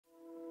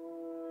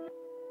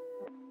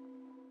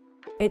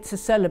It's a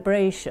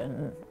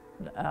celebration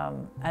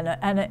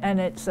and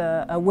it's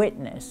a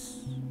witness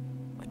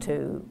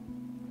to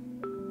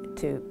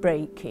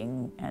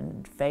breaking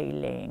and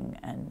failing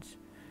and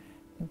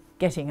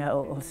getting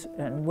old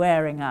and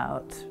wearing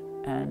out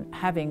and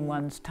having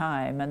one's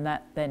time and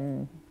that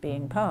then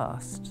being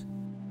past.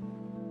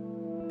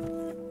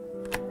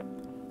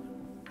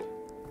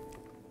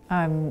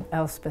 I'm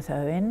Elspeth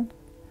Owen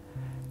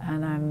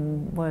and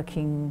I'm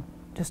working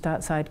just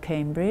outside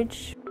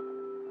Cambridge.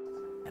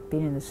 I've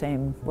been in the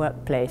same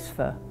workplace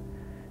for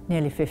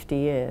nearly 50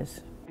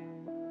 years.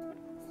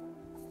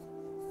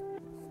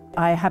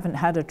 I haven't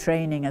had a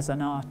training as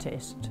an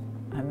artist.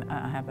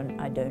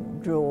 I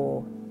don't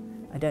draw.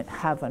 I don't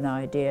have an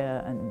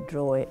idea and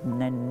draw it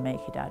and then make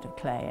it out of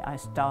clay. I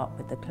start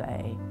with the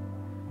clay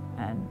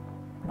and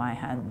my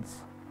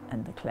hands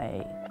and the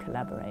clay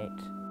collaborate.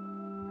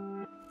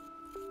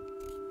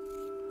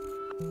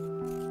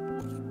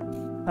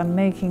 I'm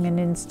making an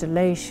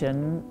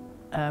installation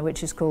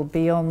which is called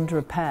Beyond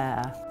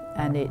Repair,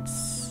 and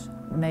it's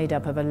made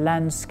up of a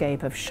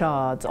landscape of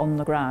shards on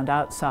the ground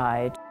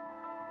outside.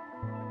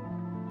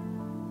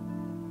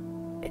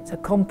 It's a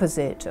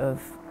composite of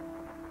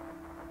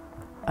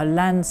a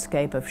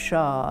landscape of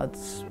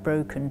shards,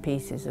 broken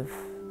pieces of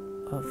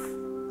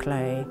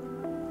clay,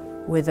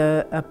 with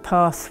a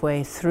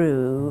pathway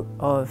through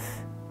of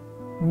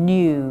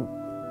new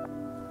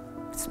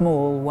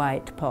small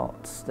white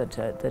pots that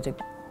are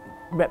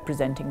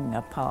representing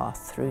a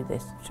path through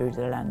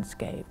the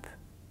landscape.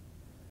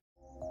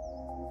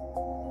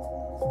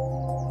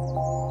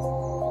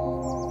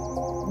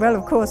 Well,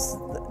 of course,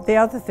 the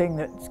other thing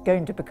that's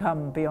going to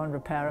become beyond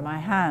repair are my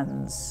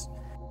hands.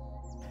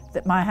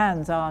 That my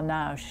hands are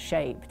now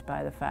shaped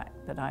by the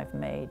fact that I've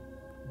made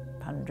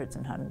hundreds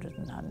and hundreds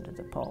and hundreds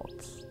of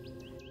pots.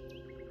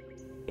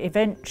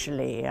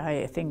 Eventually,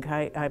 I think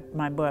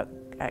my work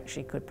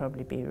actually could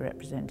probably be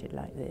represented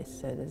like this.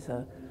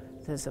 So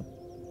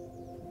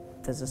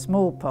there's a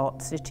small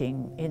pot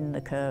sitting in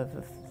the curve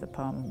of the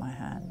palm of my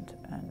hand,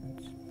 and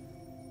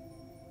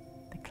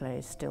the clay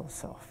is still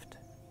soft.